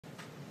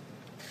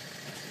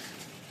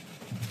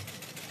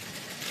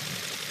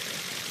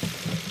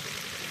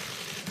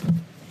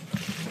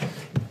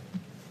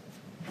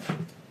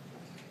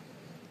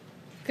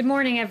Good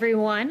morning,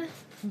 everyone.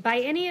 By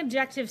any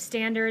objective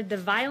standard, the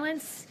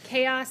violence,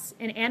 chaos,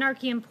 and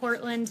anarchy in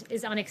Portland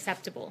is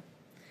unacceptable.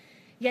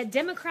 Yet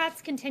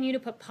Democrats continue to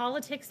put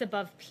politics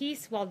above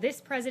peace while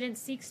this president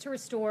seeks to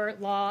restore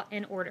law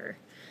and order.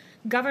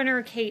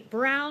 Governor Kate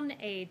Brown,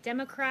 a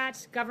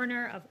Democrat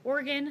governor of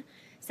Oregon,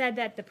 said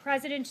that the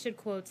president should,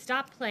 quote,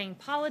 stop playing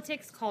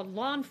politics, called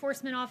law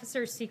enforcement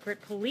officers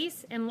secret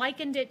police, and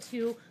likened it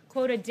to,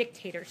 quote, a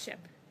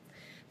dictatorship.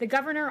 The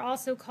governor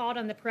also called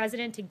on the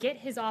president to get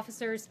his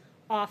officers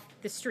off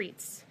the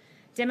streets.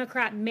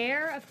 Democrat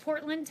Mayor of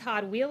Portland,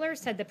 Todd Wheeler,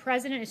 said the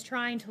president is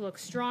trying to look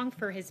strong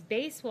for his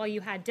base, while you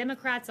had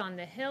Democrats on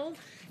the Hill,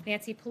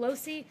 Nancy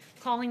Pelosi,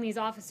 calling these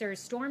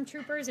officers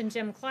stormtroopers, and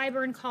Jim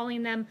Clyburn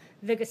calling them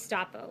the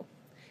Gestapo.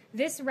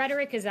 This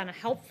rhetoric is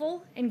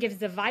unhelpful and gives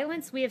the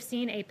violence we have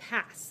seen a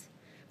pass.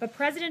 But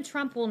President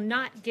Trump will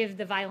not give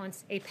the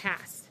violence a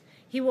pass.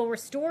 He will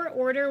restore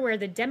order where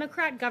the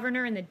Democrat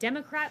governor and the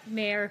Democrat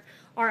mayor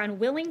are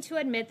unwilling to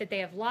admit that they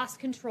have lost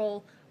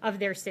control of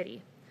their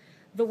city.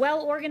 The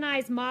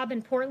well-organized mob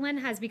in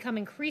Portland has become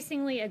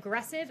increasingly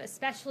aggressive,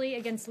 especially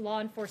against law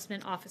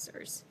enforcement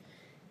officers.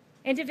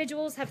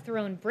 Individuals have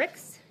thrown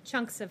bricks,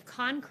 chunks of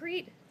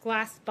concrete,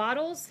 glass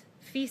bottles,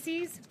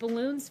 feces,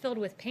 balloons filled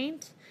with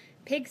paint,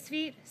 pig's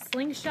feet,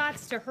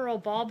 slingshots to hurl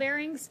ball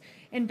bearings,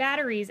 and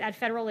batteries at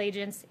federal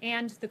agents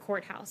and the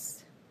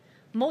courthouse.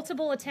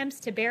 Multiple attempts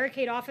to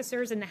barricade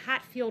officers in the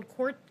Hatfield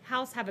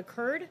courthouse have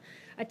occurred,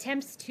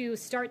 attempts to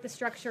start the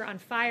structure on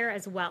fire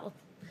as well.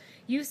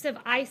 Use of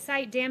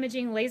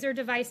eyesight-damaging laser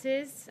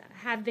devices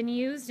have been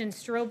used, and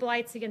strobe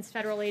lights against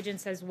federal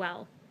agents as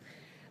well.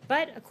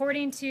 But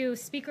according to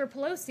Speaker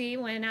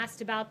Pelosi, when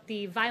asked about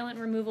the violent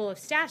removal of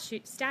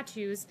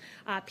statues,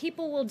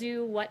 people will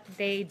do what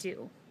they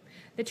do.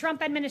 The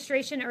Trump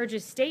administration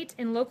urges state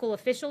and local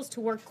officials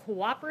to work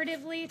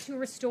cooperatively to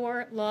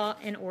restore law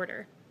and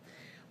order.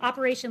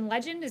 Operation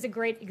Legend is a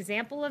great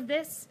example of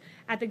this.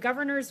 At the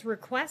governor's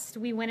request,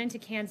 we went into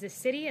Kansas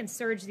City and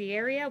surged the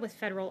area with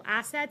federal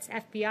assets,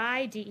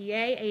 FBI,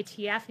 DEA,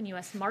 ATF, and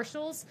U.S.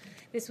 Marshals.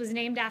 This was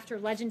named after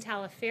Legend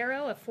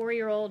Taliaferro, a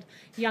 4-year-old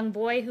young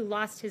boy who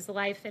lost his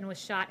life and was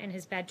shot in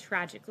his bed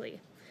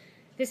tragically.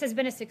 This has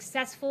been a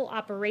successful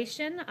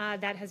operation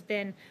that has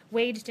been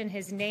waged in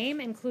his name,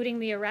 including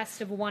the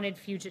arrest of wanted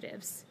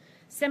fugitives.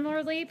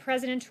 Similarly,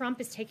 President Trump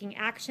is taking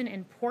action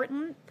in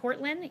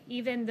Portland,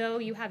 even though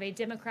you have a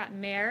Democrat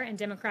mayor and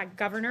Democrat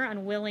governor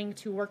unwilling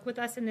to work with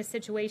us in this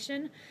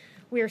situation.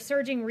 We are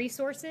surging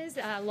resources,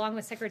 along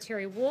with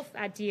Secretary Wolf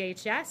at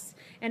DHS,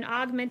 and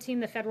augmenting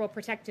the Federal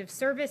Protective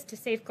Service to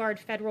safeguard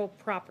federal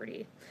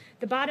property.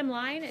 The bottom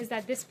line is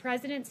that this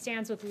president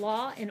stands with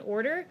law and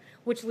order,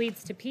 which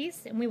leads to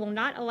peace, and we will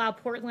not allow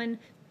Portland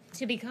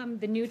to become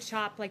the new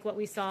CHOP like what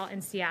we saw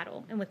in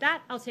Seattle. And with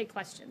that, I'll take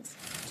questions.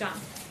 John.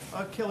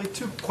 Kayleigh,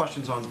 2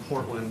 questions on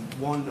Portland.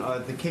 One,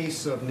 the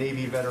case of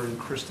Navy veteran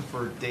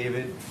Christopher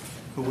David,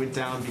 who went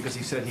down because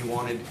he said he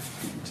wanted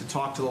to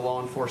talk to the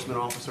law enforcement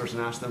officers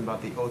and ask them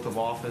about the oath of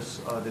office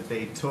that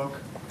they took.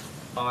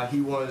 He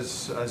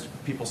was, as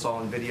people saw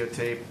on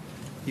videotape,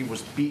 he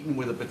was beaten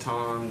with a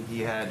baton.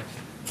 He had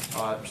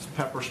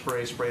pepper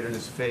spray sprayed in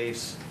his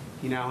face.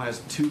 He now has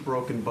 2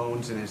 broken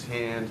bones in his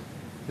hand.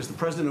 Is the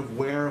president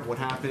aware of what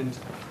happened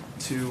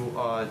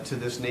to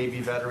this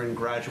Navy veteran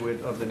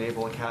graduate of the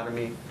Naval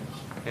Academy?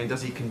 And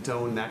does he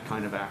condone that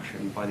kind of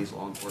action by these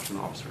law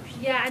enforcement officers?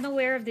 Yeah, I'm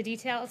aware of the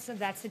details of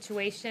that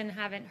situation.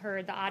 Haven't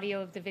heard the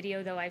audio of the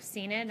video, though I've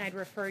seen it. And I'd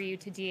refer you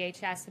to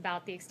DHS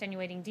about the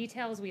extenuating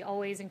details. We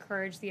always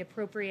encourage the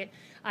appropriate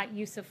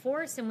use of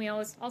force, and we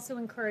also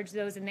encourage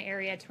those in the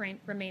area to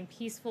remain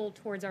peaceful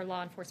towards our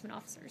law enforcement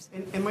officers.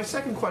 And my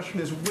second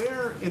question is,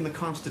 where in the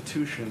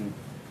Constitution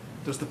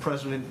does the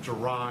president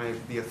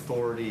derive the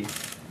authority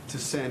to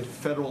send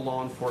federal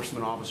law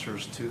enforcement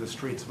officers to the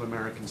streets of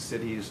American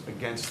cities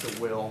against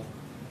the will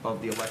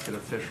of the elected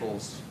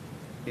officials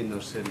in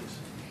those cities?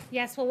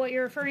 Yes, well, what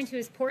you're referring to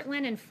is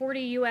Portland, and 40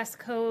 U.S.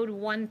 Code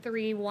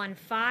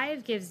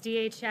 1315 gives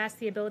DHS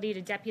the ability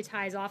to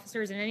deputize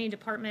officers in any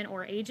department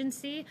or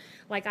agency,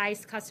 like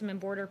ICE, Custom and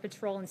Border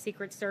Patrol, and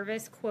Secret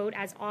Service, quote,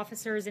 as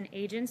officers and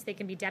agents. They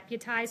can be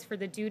deputized for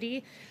the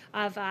duty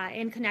of,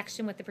 in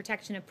connection with the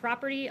protection of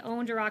property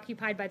owned or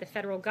occupied by the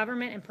federal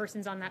government and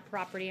persons on that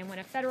property. And when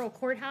a federal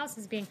courthouse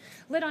is being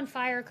lit on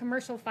fire,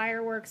 commercial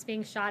fireworks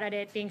being shot at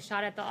it, being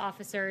shot at the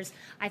officers,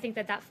 I think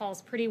that that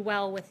falls pretty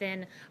well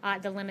within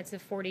the limits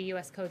of 40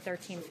 U.S. Code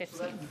 1315.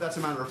 So that's a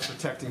matter of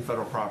protecting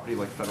federal property,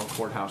 like federal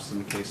courthouses in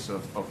the case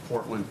of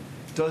Portland.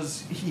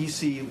 Does he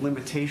see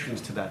limitations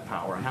to that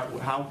power?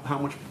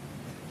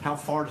 How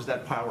far does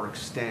that power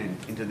extend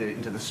into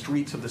the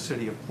streets of the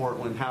city of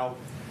Portland?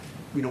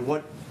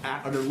 What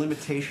are there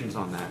limitations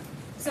on that?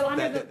 So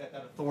under that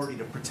authority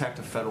to protect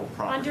a federal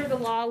property. Under the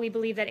law, we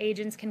believe that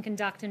agents can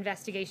conduct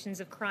investigations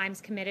of crimes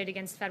committed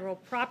against federal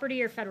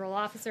property or federal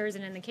officers.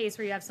 And in the case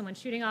where you have someone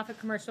shooting off a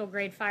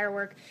commercial-grade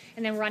firework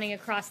and then running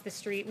across the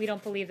street, we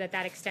don't believe that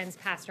that extends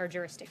past our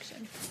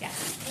jurisdiction.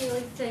 Yes.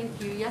 Kayleigh,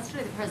 thank you.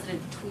 Yesterday, the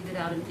president tweeted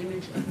out an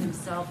image of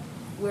himself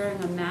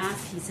wearing a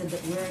mask. He said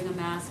that wearing a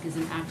mask is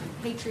an act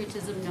of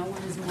patriotism. No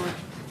one is more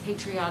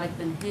patriotic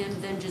than him.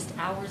 Then just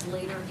hours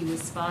later, he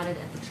was spotted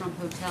at the Trump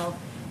Hotel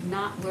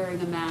not wearing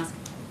a mask.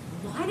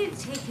 Why did it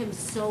take him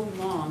so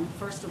long,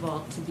 first of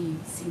all, to be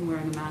seen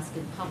wearing a mask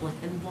in public?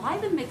 And why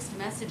the mixed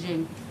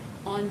messaging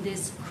on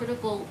this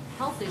critical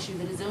health issue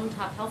that his own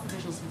top health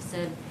officials have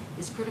said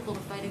is critical to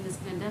fighting this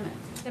pandemic?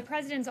 The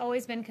president's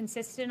always been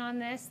consistent on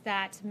this,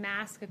 that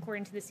masks,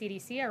 according to the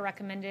CDC, are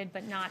recommended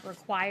but not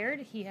required.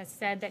 He has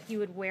said that he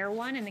would wear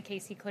one in the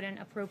case he couldn't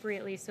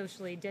appropriately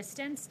socially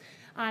distance,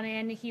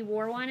 and he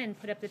wore one and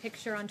put up the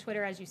picture on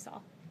Twitter, as you saw.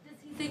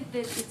 Do you think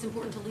that it's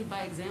important to lead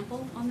by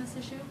example on this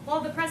issue? Well,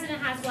 the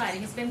president has led.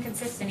 He's been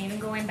consistent, even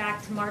going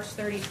back to March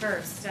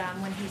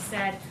 31st, when he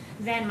said,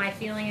 then my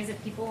feeling is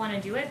if people want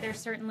to do it, there's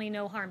certainly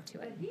no harm to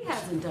it. But he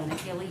hasn't done it,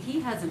 Kayleigh. He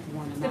hasn't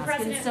worn a The mask.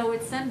 president- And so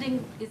it's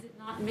sending, is it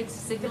not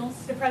mixed signals?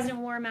 The president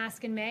wore a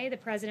mask in May. The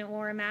president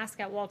wore a mask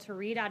at Walter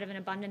Reed out of an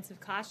abundance of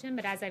caution.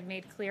 But as I've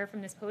made clear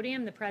from this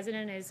podium, the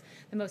president is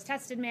the most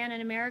tested man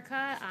in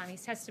America.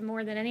 He's tested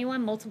more than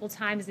anyone, multiple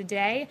times a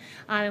day.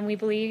 And we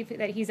believe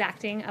that he's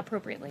acting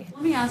appropriately.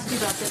 Let me ask you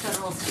about the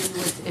federal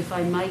stimulus, if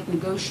I might.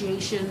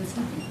 Negotiations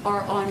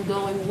are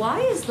ongoing.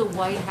 Why is the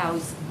White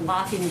House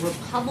blocking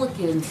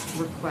Republicans'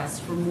 requests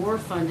for more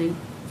funding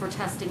for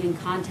testing and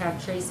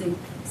contact tracing?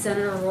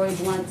 Senator Roy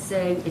Blunt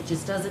saying it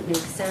just doesn't make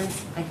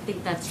sense. I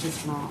think that's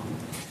just wrong.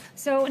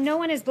 So no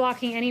one is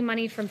blocking any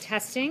money from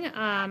testing.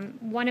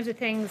 One of the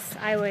things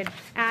I would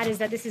add is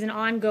that this is an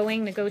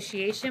ongoing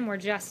negotiation. We're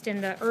just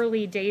in the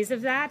early days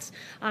of that.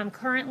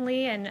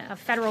 Currently in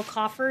federal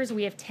coffers,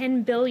 we have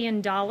 $10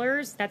 billion,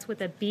 that's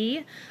with a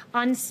B,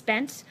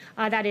 unspent,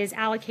 that is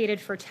allocated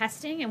for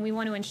testing. And we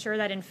want to ensure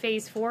that in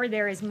phase 4,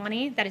 there is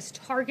money that is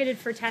targeted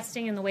for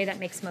testing in the way that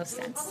makes most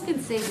sense.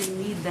 Republicans say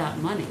they need that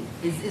money.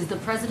 Is the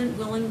president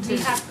willing to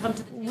come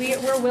to the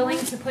table? We're willing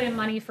to put in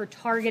money for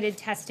targeted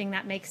testing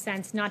that makes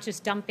sense, not just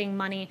dumping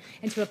money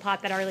into a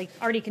pot that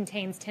already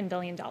contains $10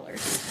 billion.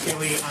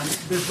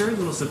 Kayleigh, there's very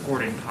little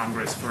support in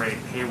Congress for a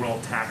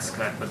payroll tax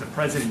cut, but the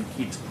president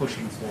keeps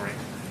pushing for it.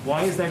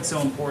 Why is that so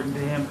important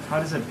to him? How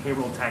does a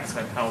payroll tax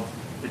cut help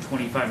the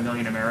 25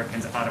 million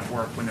Americans out of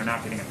work when they're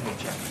not getting a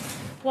paycheck?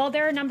 Well,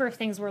 there are a number of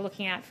things we're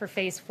looking at for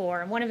phase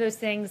 4. And one of those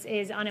things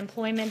is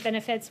unemployment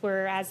benefits,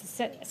 where, as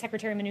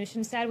Secretary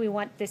Mnuchin said, we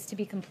want this to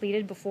be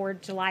completed before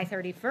July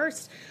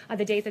 31st,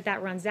 the date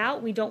that runs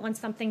out. We don't want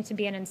something to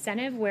be an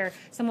incentive where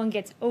someone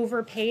gets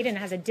overpaid and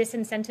has a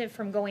disincentive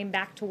from going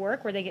back to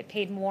work, where they get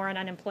paid more on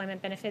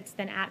unemployment benefits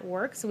than at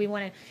work. So we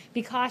want to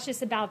be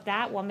cautious about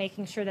that while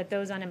making sure that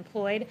those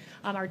unemployed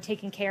are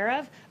taken care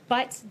of.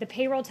 But the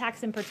payroll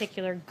tax in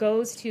particular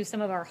goes to some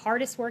of our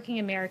hardest working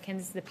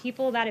Americans, the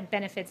people that it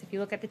benefits. If you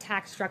look at the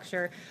tax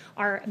structure,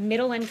 are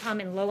middle income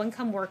and low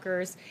income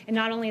workers. And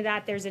not only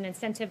that, there's an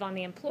incentive on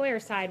the employer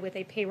side with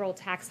a payroll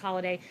tax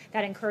holiday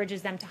that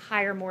encourages them to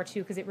hire more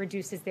too, because it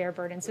reduces their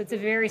burden. So it's a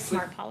very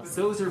smart policy.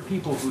 But those are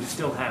people who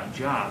still have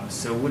jobs.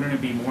 So wouldn't it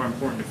be more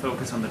important to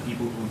focus on the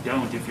people who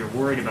don't if you're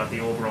worried about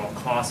the overall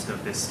cost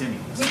of this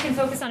stimulus? We can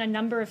focus on a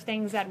number of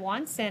things at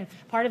once, and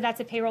part of that's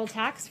a payroll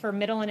tax for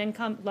middle and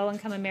income, low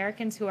income Americans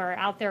who are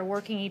out there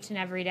working each and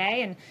every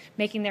day and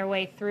making their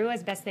way through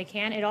as best they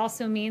can. It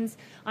also means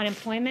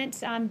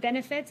unemployment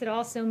benefits. It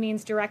also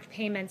means direct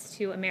payments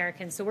to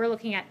Americans. So we're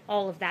looking at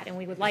all of that, and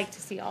we would like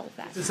to see all of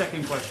that. The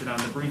second question on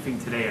the briefing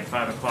today at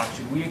 5 o'clock,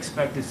 should we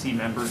expect to see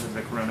members of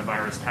the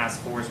coronavirus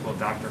task force? Will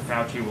Dr.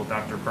 Fauci, will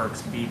Dr.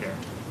 Birx be there?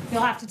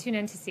 You'll have to tune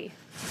in to see.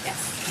 Yes.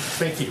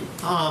 Thank you.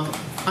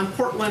 On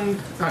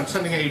Portland, on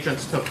sending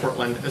agents to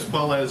Portland, as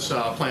well as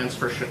plans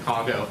for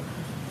Chicago,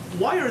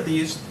 why are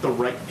these the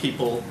right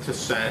people to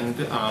send?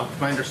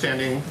 My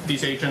understanding,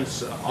 these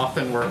agents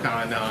often work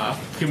on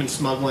human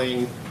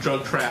smuggling,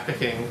 drug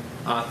trafficking,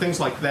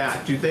 things like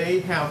that. Do they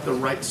have the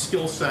right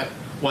skill set,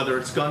 whether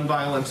it's gun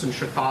violence in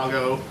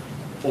Chicago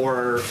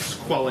or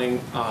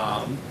quelling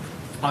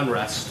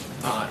unrest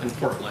in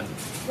Portland?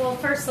 Well,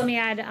 first, let me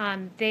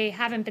add, they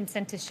haven't been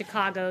sent to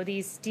Chicago.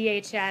 These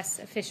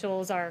DHS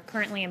officials are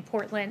currently in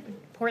Portland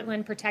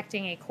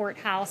protecting a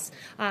courthouse.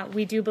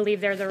 We do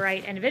believe they're the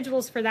right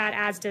individuals for that,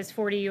 as does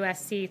 40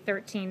 U.S.C.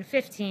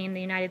 1315,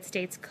 the United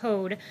States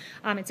Code.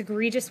 It's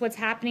egregious what's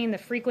happening. The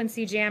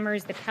frequency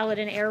jammers, the pellet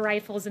and air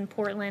rifles in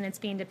Portland, it's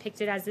being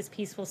depicted as this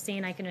peaceful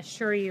scene. I can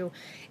assure you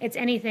it's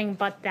anything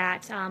but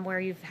that, where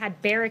you've had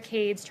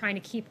barricades trying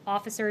to keep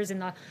officers in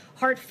the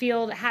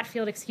Hatfield,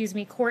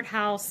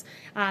 courthouse,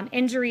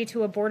 injury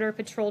to a Border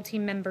Patrol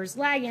team member's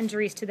leg,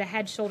 injuries to the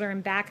head, shoulder,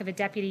 and back of a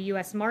deputy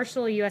U.S.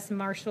 Marshal. A U.S.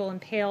 Marshal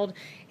impaled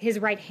his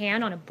right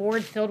hand on a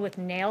board filled with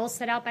nails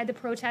set out by the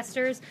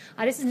protesters.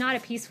 This is not a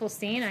peaceful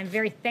scene. I'm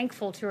very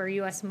thankful to our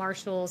U.S.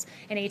 Marshals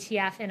and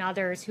ATF and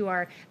others who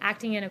are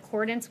acting in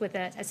accordance with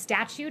a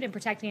statute and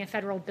protecting a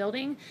federal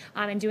building,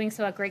 and doing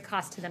so at great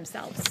cost to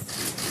themselves.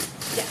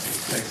 Yes.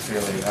 Thanks,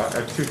 Kayleigh. I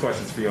have two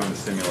questions for you on the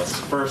stimulus.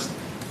 First,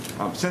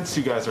 since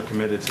you guys are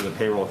committed to the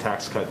payroll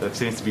tax cut, that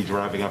seems to be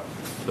driving up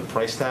the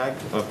price tag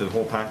of the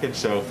whole package.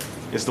 So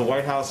is the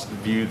White House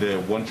view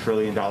the $1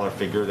 trillion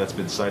figure that's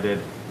been cited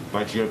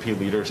by GOP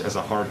leaders as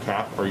a hard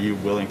cap? Are you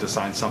willing to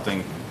sign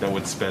something that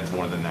would spend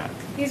more than that?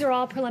 These are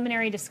all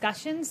preliminary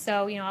discussions,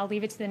 so I'll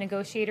leave it to the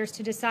negotiators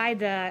to decide.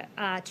 The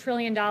 $1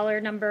 trillion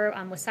number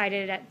was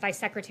cited by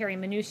Secretary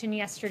Mnuchin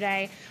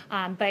yesterday.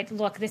 But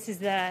look, this is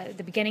the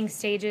beginning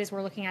stages.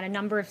 We're looking at a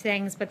number of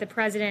things, but the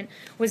president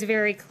was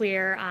very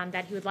clear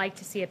that he would like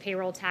to see a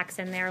payroll tax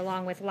in there,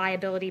 along with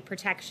liability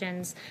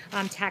protections,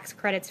 tax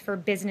credits for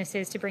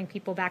businesses to bring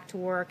people back to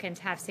work and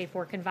to have safe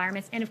work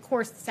environments, and of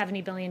course,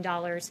 $70 billion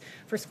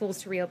for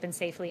schools to reopen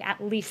safely,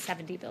 at least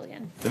 $70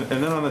 billion.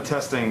 And then on the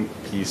testing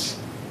piece,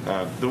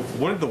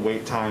 what are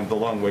the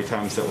long wait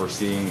times that we're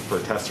seeing for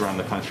tests around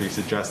the country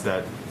suggest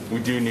that we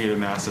do need a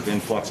massive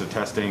influx of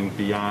testing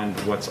beyond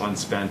what's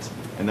unspent,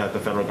 and that the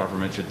federal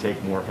government should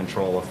take more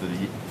control of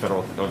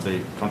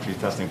the country's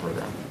testing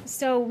program?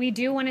 So we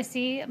do want to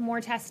see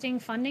more testing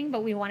funding,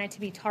 but we want it to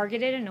be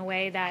targeted in a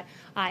way that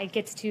it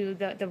gets to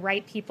the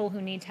right people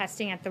who need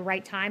testing at the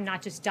right time,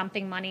 not just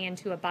dumping money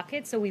into a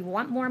bucket. So we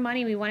want more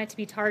money. We want it to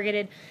be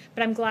targeted.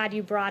 But I'm glad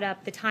you brought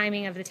up the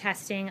timing of the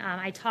testing.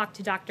 I talked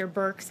to Dr.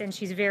 Birx, and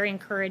she's very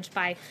encouraged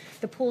by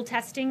the pool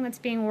testing that's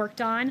being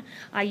worked on.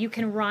 You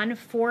can run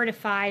 4 to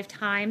 5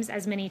 times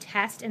as many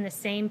tests in the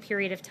same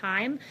period of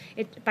time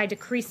by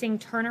decreasing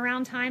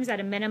turnaround times at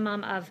a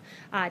minimum of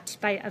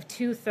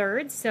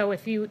 2/3. So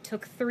if you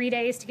took 3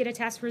 days to get a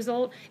test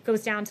result, it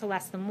goes down to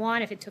less than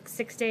 1. If it took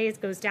 6 days,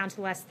 it goes down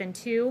to less than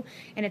 2.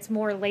 And it's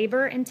more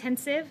labor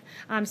intensive,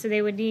 so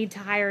they would need to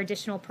hire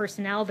additional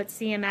personnel, but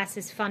CMS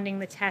is funding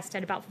the test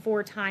at about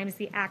 4 times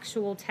the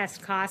actual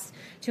test cost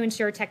to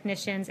ensure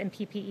technicians and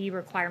PPE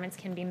requirements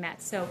can be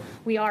met. So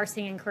we are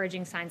seeing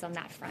encouraging signs on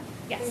that front.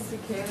 Yes.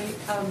 Thank you,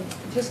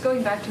 Kayleigh. Just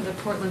going back to the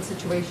Portland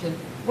situation,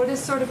 what is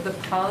sort of the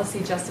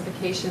policy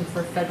justification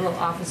for federal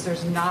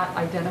officers not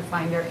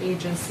identifying their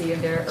agency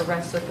and their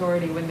arrest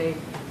authority when they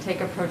take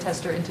a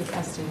protester into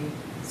custody?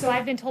 So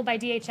I've been told by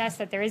DHS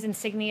that there is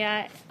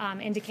insignia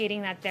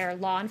indicating that they're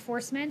law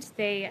enforcement.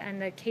 They, in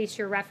the case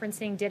you're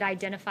referencing, did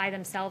identify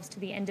themselves to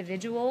the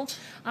individual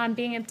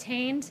being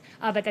obtained,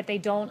 but that they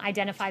don't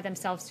identify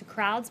themselves to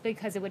crowds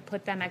because it would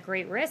put them at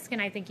great risk. And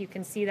I think you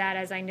can see that,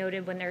 as I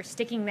noted, when they're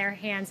sticking their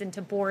hands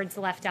into boards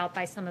left out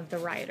by some of the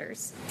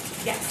rioters.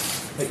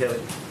 Yes. Hey,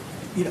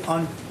 Kayleigh.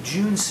 On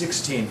June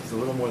 16th, a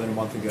little more than a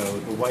month ago,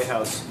 the White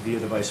House, via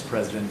the Vice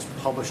President,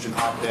 published an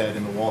op-ed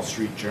in the Wall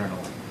Street Journal.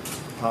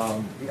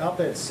 The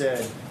op-ed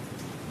said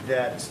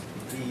that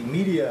the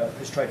media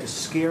has tried to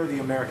scare the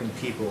American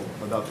people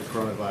about the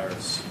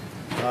coronavirus.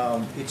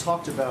 It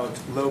talked about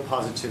low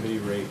positivity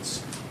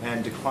rates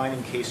and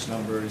declining case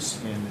numbers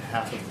in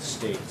half of the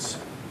states.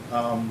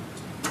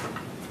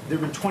 There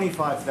have been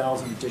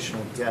 25,000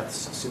 additional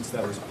deaths since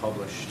that was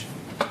published.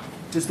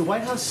 Does the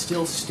White House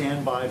still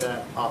stand by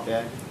that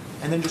op-ed?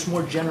 And then just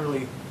more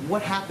generally,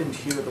 what happened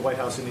here at the White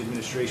House and the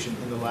administration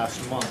in the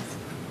last month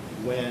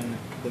when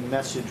the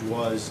message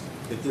was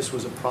that this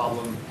was a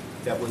problem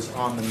that was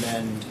on the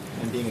mend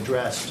and being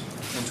addressed,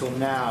 until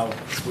now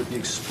with the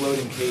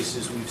exploding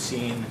cases we've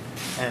seen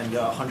and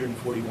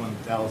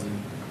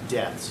 141,000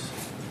 deaths?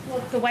 Well,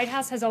 the White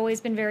House has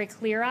always been very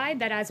clear-eyed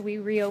that as we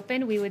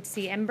reopen, we would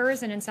see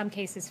embers and in some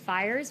cases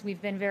fires.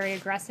 We've been very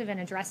aggressive in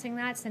addressing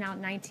that, sent out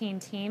 19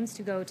 teams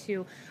to go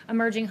to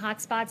emerging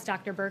hotspots.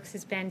 Dr. Birx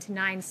has been to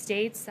 9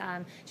 states.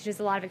 She does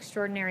a lot of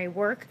extraordinary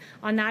work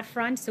on that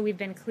front. So we've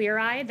been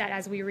clear-eyed that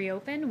as we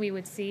reopen, we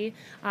would see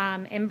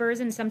embers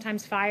and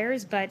sometimes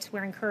fires, but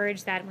we're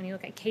encouraged that when you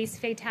look at case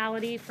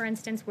fatality, for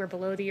instance, we're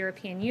below the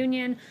European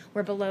Union,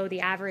 we're below the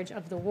average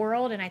of the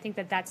world, and I think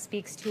that that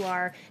speaks to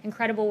our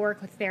incredible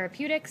work with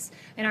therapeutics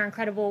and our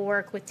incredible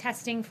work with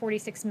testing,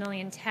 46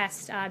 million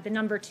tests. The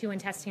number 2 in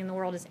testing in the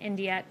world is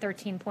India at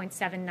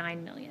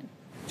 13.79 million.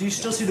 Do you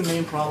still see the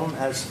main problem,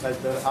 as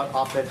the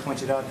op-ed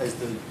pointed out, as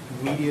the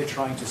media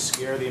trying to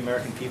scare the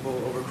American people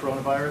over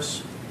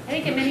coronavirus? I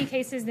think in many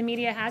cases the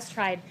media has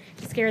tried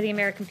to scare the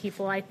American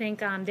people. I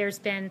think there's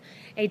been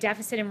a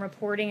deficit in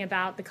reporting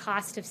about the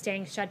cost of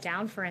staying shut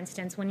down, for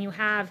instance. When you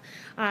have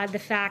the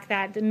fact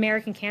that the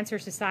American Cancer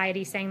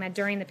Society saying that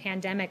during the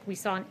pandemic we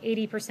saw an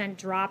 80%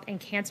 drop in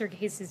cancer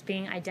cases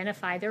being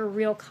identified, there are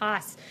real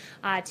costs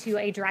to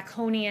a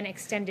draconian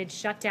extended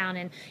shutdown,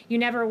 and you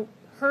never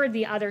heard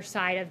the other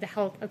side of the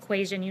health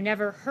equation. You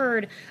never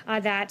heard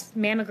that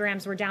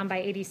mammograms were down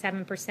by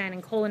 87%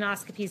 and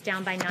colonoscopies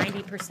down by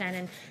 90%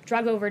 and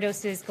drug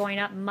overdoses going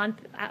up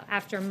month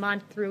after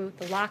month through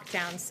the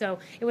lockdown. So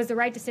it was the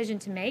right decision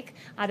to make.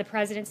 The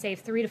president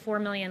saved 3 to 4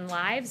 million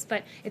lives,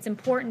 but it's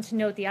important to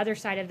note the other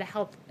side of the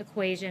health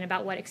equation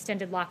about what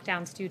extended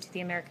lockdowns do to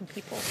the American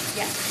people.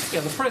 Yes?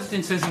 Yeah, the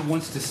president says he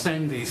wants to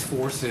send these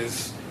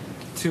forces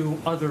to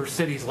other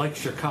cities like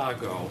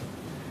Chicago.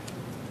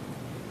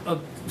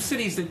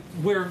 Cities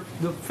where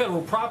the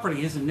federal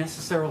property isn't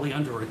necessarily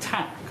under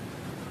attack.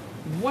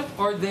 What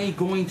are they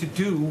going to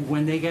do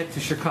when they get to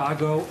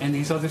Chicago and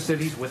these other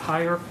cities with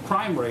higher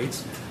crime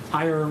rates,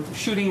 higher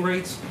shooting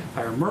rates,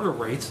 higher murder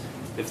rates?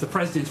 If the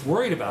president's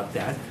worried about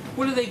that,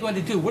 what are they going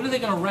to do? What are they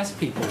going to arrest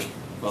people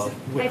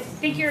I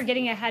think you're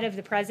getting ahead of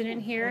the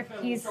president here.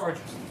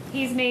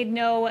 He's made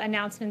no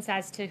announcements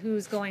as to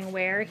who's going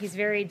where. He's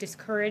very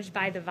discouraged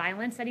by the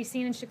violence that he's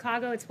seen in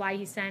Chicago. It's why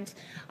he sent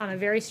a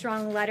very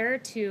strong letter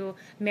to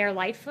Mayor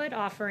Lightfoot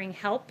offering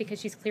help because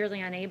she's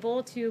clearly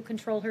unable to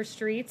control her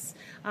streets,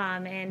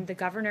 and the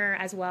governor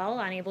as well,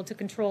 unable to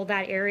control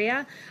that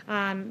area.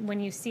 When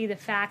you see the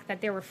fact that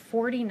there were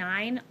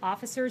 49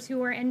 officers who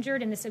were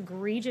injured in this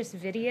egregious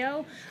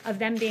video of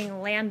them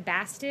being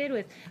lambasted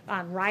with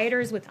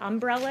rioters with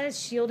umbrellas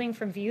shielding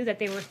from view that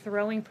they were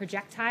throwing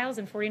projectiles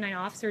and 49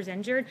 officers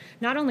injured.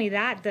 Not only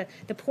that,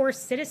 the poor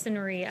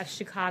citizenry of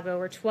Chicago,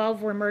 where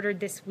 12 were murdered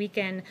this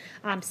weekend,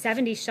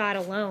 70 shot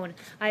alone.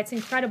 It's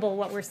incredible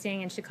what we're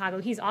seeing in Chicago.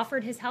 He's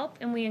offered his help,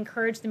 and we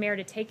encourage the mayor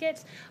to take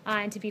it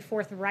and to be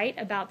forthright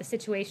about the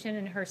situation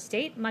in her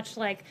state, much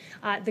like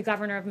the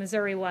governor of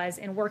Missouri was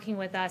in working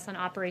with us on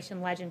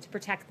Operation Legend to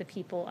protect the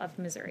people of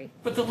Missouri.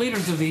 But the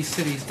leaders of these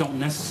cities don't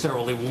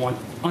necessarily want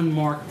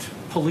unmarked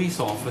police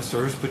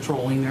officers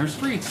patrolling their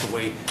streets the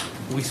way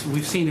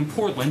we've seen in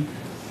Portland,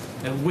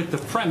 with the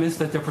premise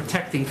that they're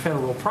protecting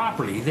federal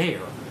property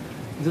there.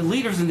 The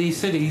leaders in these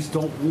cities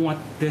don't want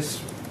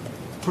this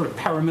sort of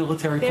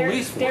paramilitary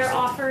police force. They're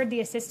offered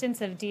the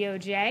assistance of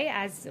DOJ,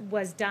 as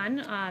was done,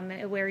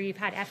 where you've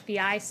had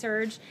FBI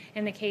surge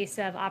in the case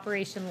of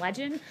Operation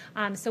Legend.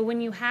 So when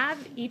you have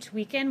each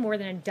weekend more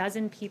than a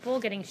dozen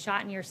people getting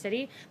shot in your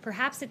city,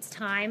 perhaps it's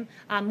time,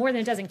 more than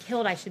a dozen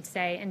killed, I should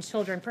say, and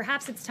children,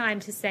 perhaps it's time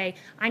to say,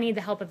 I need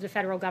the help of the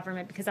federal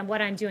government because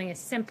what I'm doing is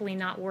simply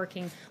not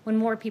working when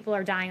more people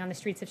are dying on the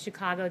streets of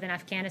Chicago than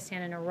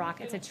Afghanistan and Iraq.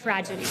 It's a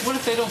tragedy. What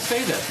if they don't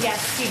say that? Yes,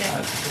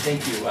 Stephen.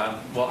 Thank you.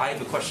 Well, I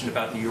have a question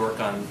about New York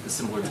on a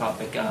similar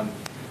topic.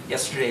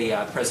 Yesterday,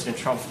 President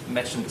Trump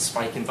mentioned the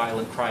spike in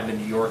violent crime in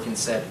New York and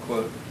said,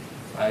 quote,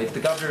 if the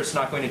governor is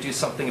not going to do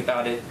something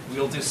about it,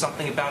 we'll do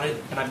something about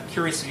it. And I'm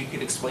curious if you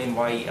could explain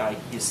why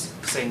he's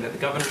saying that the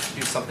governor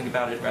should do something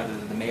about it rather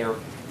than the mayor,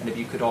 and if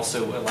you could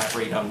also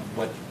elaborate on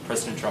what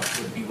President Trump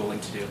would be willing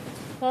to do.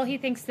 Well, he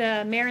thinks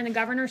the mayor and the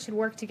governor should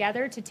work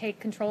together to take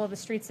control of the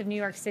streets of New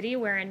York City,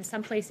 where in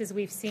some places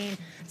we've seen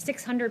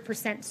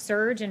 600%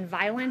 surge in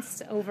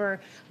violence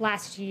over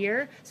last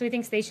year. So he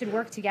thinks they should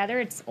work together.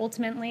 It's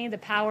ultimately the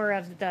power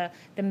of the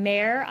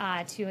mayor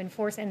to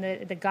enforce and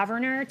the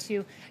governor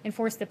to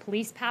enforce the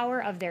police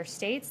power of their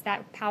states.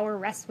 That power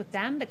rests with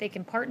them, but they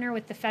can partner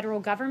with the federal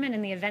government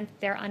in the event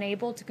they're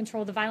unable to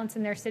control the violence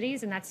in their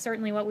cities. And that's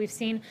certainly what we've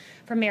seen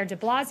from Mayor de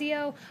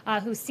Blasio,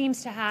 who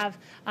seems to have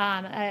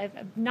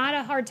not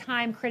a hard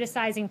time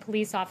criticizing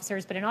police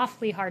officers, but an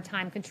awfully hard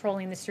time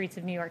controlling the streets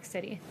of New York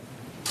City.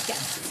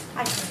 Yes.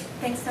 Hi, Kayleigh.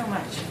 Thanks so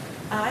much.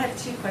 I have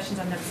two questions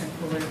on Notes and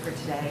Cooler for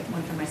today,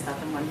 one for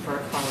myself and one for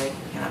a colleague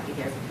who cannot be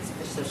here because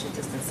of social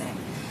distancing.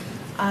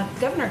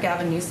 Governor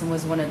Gavin Newsom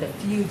was one of the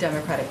few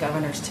Democratic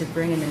governors to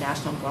bring in the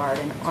National Guard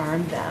and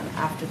arm them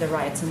after the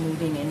riots and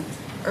looting in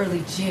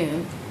early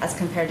June, as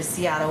compared to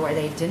Seattle, where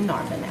they didn't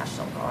arm the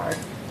National Guard.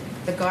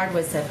 The Guard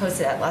was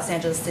posted at Los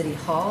Angeles City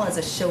Hall as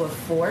a show of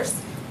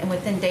force, and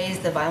within days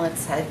the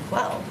violence had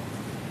quelled.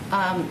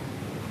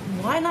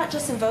 Why not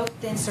just invoke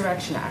the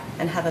Insurrection Act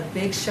and have a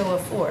big show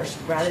of force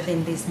rather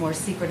than these more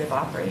secretive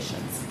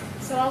operations?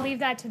 So I'll leave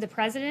that to the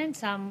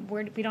president.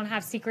 We don't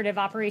have secretive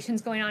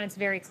operations going on. It's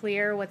very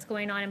clear what's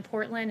going on in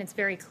Portland. It's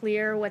very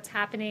clear what's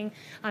happening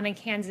in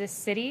Kansas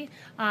City.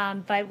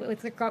 But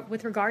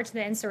with regard to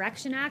the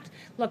Insurrection Act,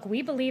 look,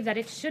 we believe that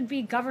it should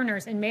be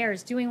governors and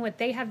mayors doing what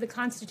they have the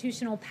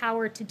constitutional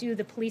power to do.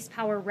 The police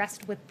power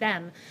rests with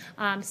them.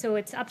 So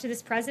it's up to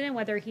this president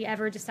whether he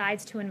ever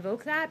decides to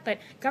invoke that. But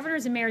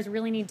governors and mayors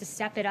really need to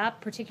step it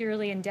up,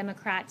 particularly in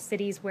Democrat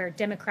cities where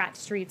Democrat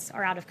streets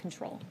are out of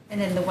control.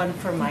 And then the one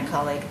for my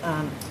colleague,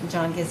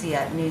 John Gizzi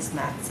at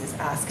Newsmax is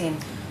asking,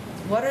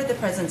 what are the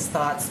president's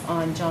thoughts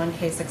on John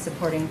Kasich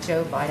supporting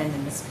Joe Biden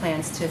in his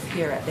plans to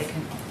appear at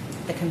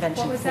the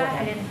convention What was for that?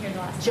 him? I didn't hear the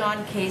last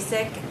John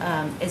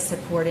Kasich is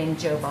supporting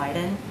Joe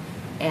Biden,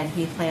 and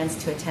he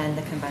plans to attend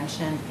the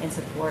convention and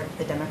support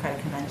the Democratic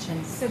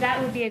convention. So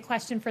that would be a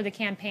question for the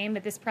campaign,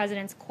 but this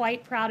president's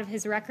quite proud of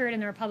his record in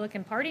the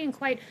Republican Party and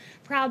quite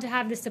proud to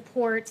have the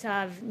support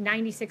of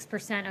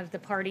 96% of the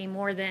party,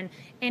 more than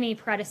any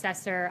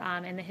predecessor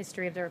in the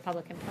history of the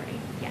Republican Party.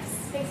 Yes.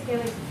 Thanks,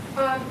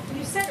 Kayleigh.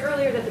 You said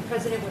earlier that the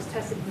president was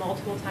tested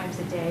multiple times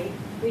a day.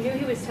 We knew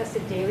he was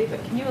tested daily,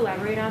 but can you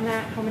elaborate on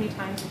that? How many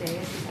times a day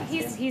is he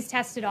tested? He's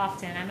tested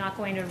often. I'm not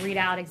going to read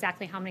out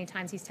exactly how many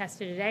times he's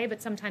tested a day,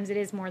 but sometimes it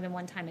is more than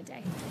one time a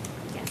day.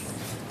 Yes.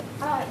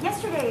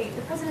 Yesterday,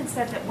 the president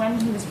said that when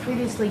he was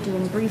previously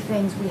doing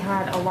briefings, we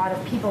had a lot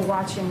of people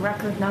watching,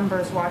 record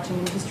numbers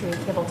watching the history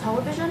of cable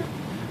television.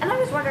 And I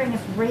was wondering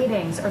if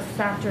ratings are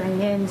factoring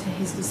into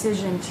his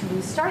decision to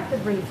restart the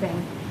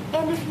briefing,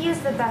 and if he is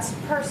the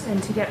best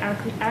person to get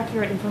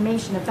accurate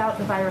information about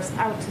the virus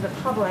out to the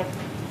public,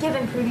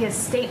 given previous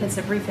statements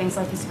at briefings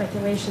like the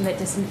speculation that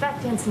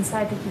disinfectants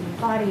inside the human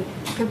body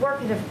could work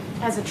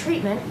as a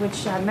treatment,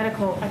 which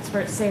medical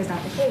experts say is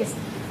not the case,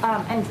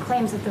 and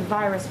claims that the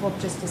virus will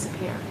just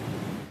disappear.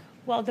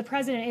 Well, the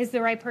president is the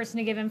right person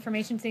to give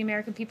information to the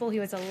American people. He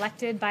was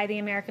elected by the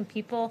American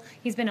people.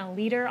 He's been a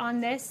leader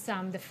on this.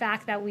 The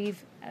fact that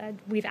we've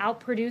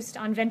outproduced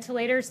on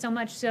ventilators, so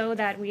much so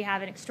that we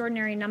have an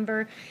extraordinary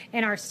number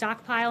in our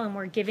stockpile, and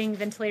we're giving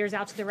ventilators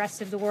out to the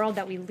rest of the world,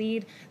 that we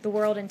lead the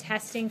world in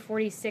testing,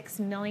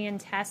 46 million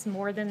tests,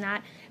 more than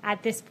that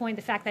at this point.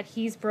 The fact that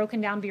he's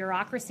broken down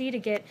bureaucracy to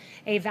get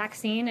a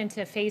vaccine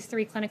into phase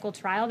 3 clinical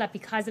trial, that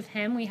because of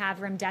him we have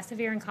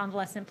remdesivir and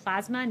convalescent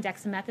plasma and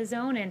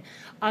dexamethasone and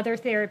other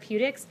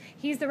therapeutics.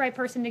 He's the right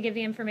person to give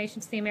the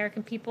information to the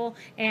American people,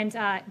 and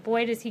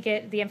boy, does he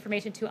get the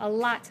information to a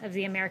lot of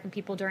the American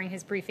people during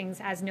his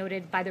briefings, as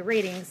noted by the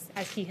ratings,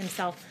 as he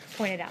himself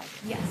pointed out.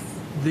 Yes.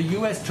 The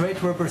U.S.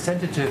 Trade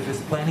Representative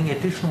is planning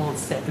additional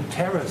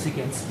tariffs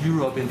against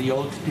Europe in the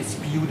old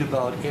dispute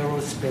about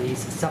aerospace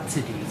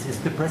subsidies.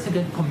 Is the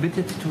president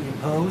committed to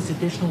impose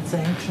additional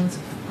sanctions,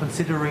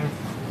 considering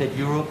that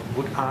Europe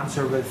would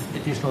answer with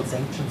additional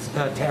sanctions,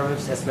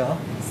 tariffs as well?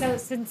 So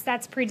since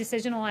that's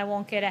pre-decisional, I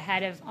won't get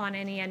ahead on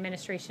any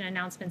administration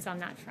announcements on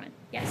that front.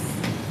 Yes.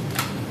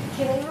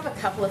 Kayleigh, I have a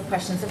couple of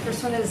questions. The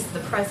first one is the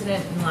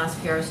president in the last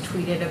few hours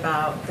tweeted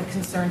about the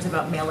concerns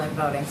about mail-in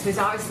voting. So he's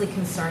obviously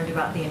concerned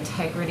about the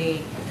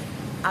integrity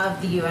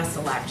of the U.S.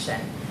 election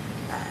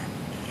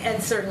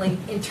and certainly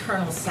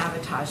internal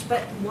sabotage.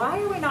 But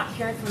why are we not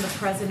hearing from the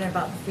president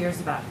about the fears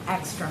about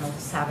external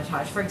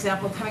sabotage? For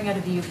example, coming out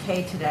of the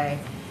UK today,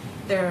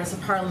 there's a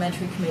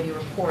parliamentary committee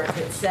report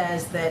that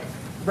says that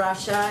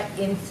Russia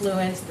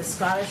influenced the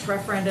Scottish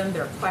referendum.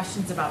 There are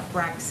questions about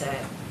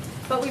Brexit.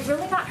 But we've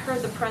really not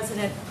heard the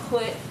president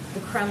put the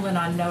Kremlin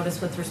on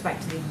notice with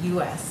respect to the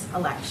U.S.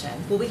 election.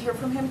 Will we hear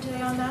from him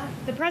today on that?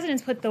 The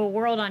president's put the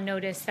world on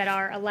notice that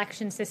our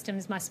election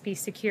systems must be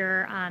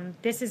secure.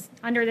 This is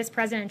under this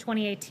president in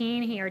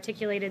 2018. He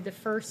articulated the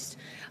first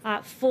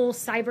full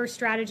cyber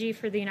strategy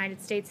for the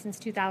United States since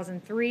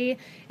 2003.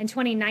 In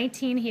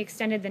 2019, he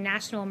extended the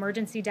National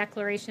Emergency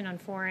Declaration on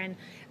Foreign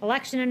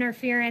Election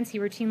Interference. He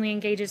routinely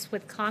engages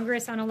with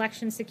Congress on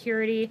election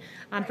security,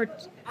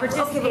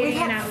 participating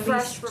in at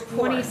least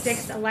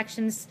 26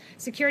 elections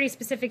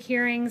security-specific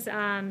hearings.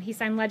 He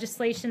signed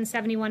legislation,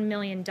 $71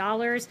 million,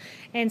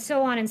 and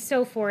so on and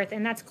so forth.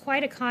 And that's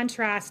quite a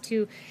contrast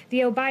to the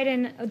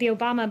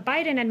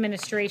Obama-Biden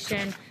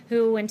administration,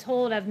 who, when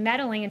told of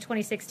meddling in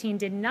 2016,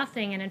 did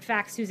nothing. And in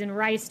fact, Susan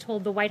Rice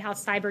told the White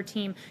House cyber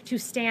team to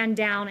stand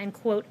down and,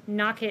 quote,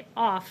 knock it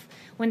off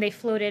when they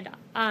floated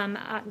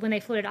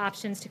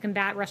options to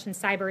combat Russian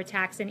cyber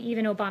attacks. And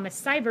even Obama's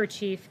cyber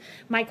chief,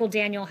 Michael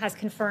Daniel, has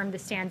confirmed the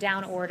stand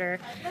down order.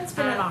 It's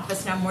been in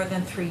office now more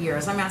than 3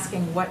 years. I'm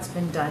asking what's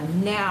been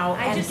done now.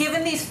 And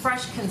given these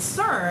fresh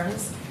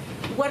concerns,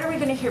 what are we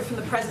going to hear from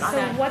the president on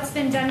that? So what's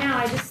been done now?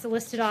 I just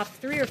listed off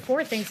 3 or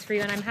 4 things for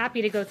you, and I'm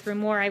happy to go through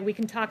more. We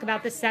can talk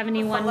about the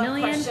 $71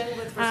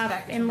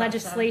 million in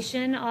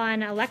legislation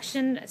on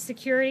election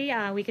security.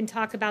 We can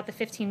talk about the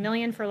 $15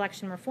 million for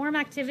election reform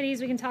activities.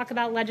 We can talk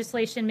about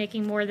legislation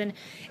making more than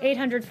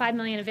 $805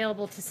 million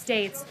available to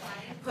states.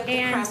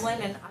 And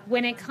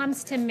when it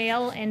comes to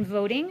mail-in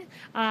voting,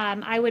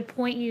 I would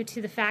point you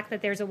to the fact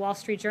that there's a Wall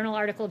Street Journal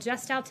article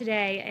just out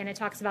today, and it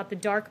talks about the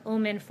dark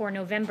omen for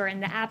November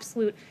and the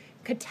absolute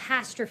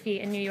catastrophe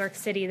in New York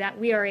City, that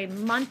we are a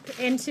month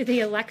into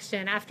the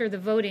election after the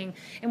voting,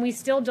 and we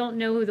still don't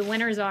know who the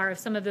winners are of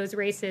some of those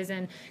races.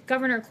 And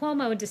Governor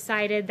Cuomo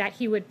decided that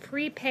he would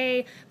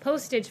prepay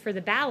postage for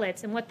the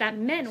ballots, and what that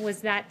meant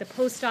was that the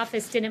post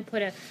office didn't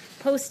put a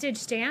postage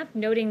stamp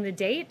noting the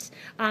date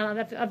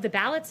of the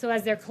ballot. So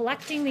as they're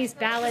collecting these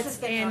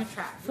ballots in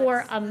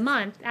for a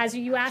month, as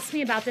you asked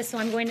me about this, so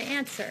I'm going to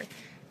answer.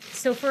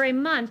 So for a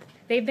month,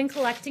 they've been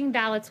collecting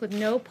ballots with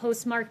no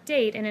postmarked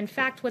date, and in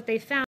fact, what they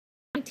found,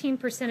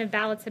 19% of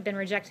ballots have been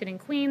rejected in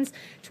Queens,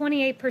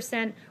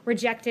 28%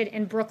 rejected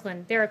in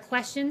Brooklyn. There are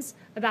questions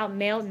about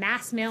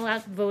mass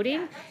mail-out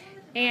voting,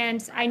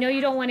 and I know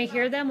you don't want to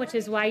hear them, which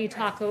is why you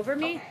talk over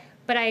me,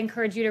 but I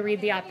encourage you to read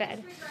the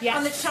op-ed. Yes.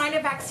 On the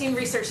China vaccine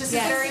research, this is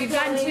very you've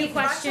gotten 2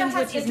 questions,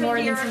 which is more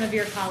than some of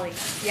your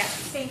colleagues. Yes.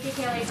 Thank you,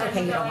 Kayleigh.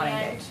 Okay, you don't want to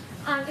engage.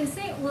 In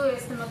St.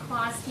 Louis, the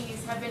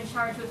McCloskeys have been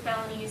charged with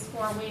felonies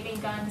for waving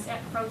guns at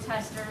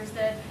protesters.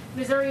 The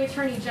Missouri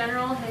Attorney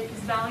General is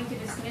vowing to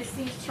dismiss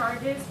these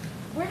charges.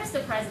 Where does the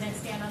president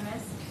stand on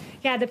this?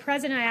 Yeah, the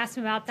president, I asked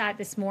him about that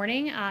this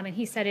morning, and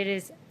he said it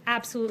is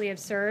absolutely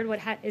absurd what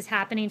is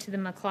happening to the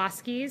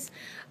McCloskeys.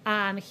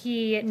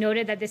 He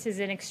noted that this is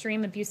an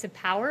extreme abuse of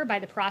power by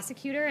the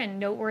prosecutor, and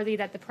noteworthy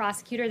that the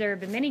prosecutor, there have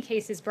been many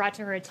cases brought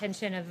to her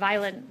attention of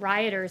violent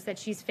rioters that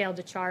she's failed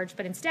to charge,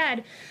 but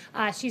instead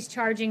she's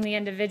charging the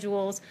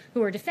individuals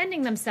who are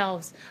defending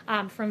themselves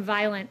from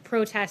violent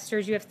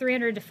protesters. You have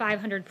 300 to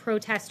 500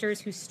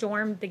 protesters who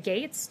stormed the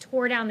gates,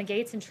 tore down the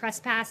gates, and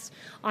trespassed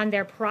on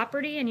their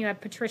property, and you have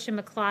Patricia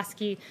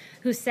McCloskey,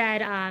 who said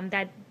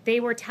that they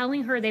were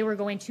telling her they were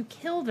going to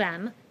kill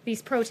them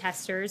these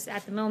protesters.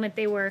 At the moment,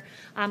 they were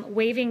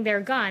waving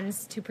their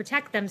guns to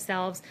protect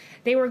themselves.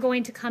 They were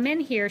going to come in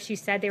here, she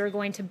said. They were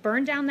going to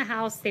burn down the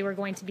house. They were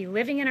going to be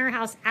living in our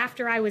house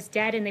after I was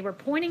dead. And they were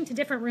pointing to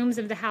different rooms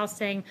of the house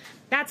saying,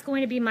 that's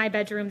going to be my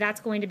bedroom, that's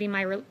going to be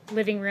my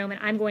living room, and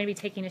I'm going to be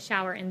taking a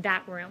shower in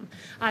that room.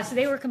 So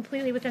they were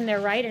completely within their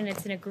right, and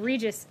it's an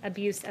egregious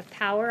abuse of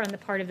power on the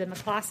part of the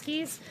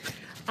McCloskeys.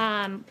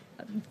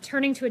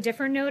 Turning to a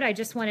different note, I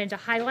just wanted to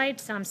highlight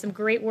some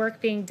great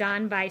work being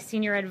done by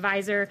senior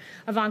advisor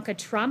Ivanka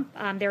Trump.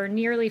 There are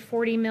nearly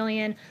 40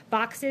 million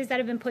boxes that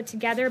have been put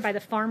together by the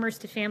Farmers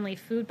to Family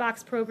Food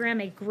Box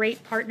Program, a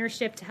great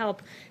partnership to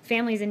help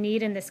families in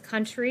need in this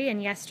country.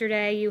 And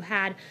yesterday you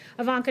had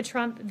Ivanka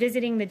Trump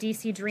visiting the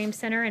DC Dream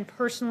Center and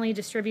personally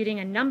distributing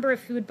a number of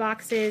food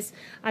boxes.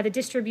 The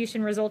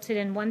distribution resulted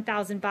in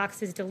 1,000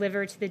 boxes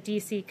delivered to the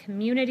DC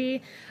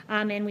community.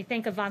 And we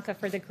thank Ivanka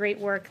for the great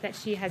work that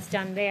she has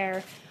done there.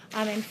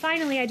 And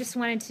finally, I just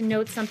wanted to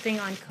note something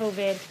on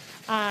COVID.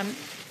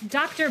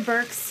 Dr.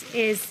 Birx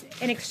is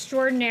an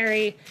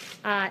extraordinary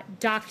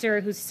doctor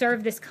who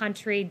served this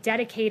country,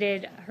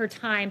 dedicated her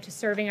time to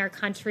serving our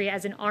country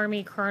as an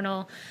Army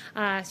colonel.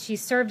 She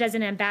served as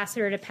an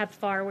ambassador to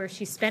PEPFAR, where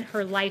she spent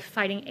her life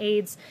fighting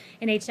AIDS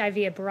and HIV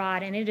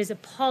abroad. And it is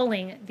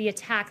appalling, the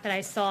attack that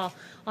I saw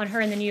on her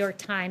in the New York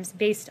Times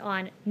based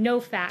on no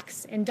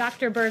facts. And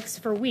Dr. Birx,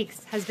 for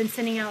weeks, has been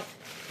sending out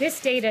this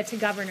data to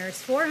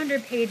governors,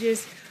 400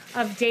 pages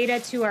of data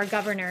to our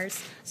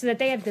governors so that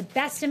they have the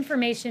best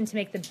information to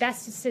make the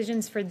best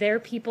decisions for their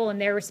people in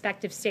their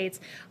respective states.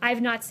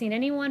 I've not seen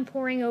anyone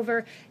poring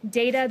over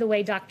data the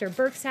way Dr.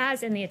 Birx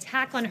has, and the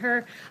attack on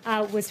her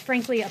was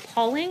frankly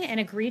appalling and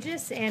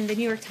egregious, and the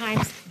New York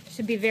Times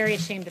should be very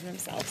ashamed of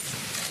themselves.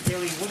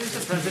 Kayleigh, what is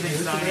the president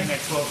signing at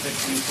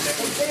 12:15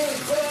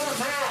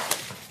 today?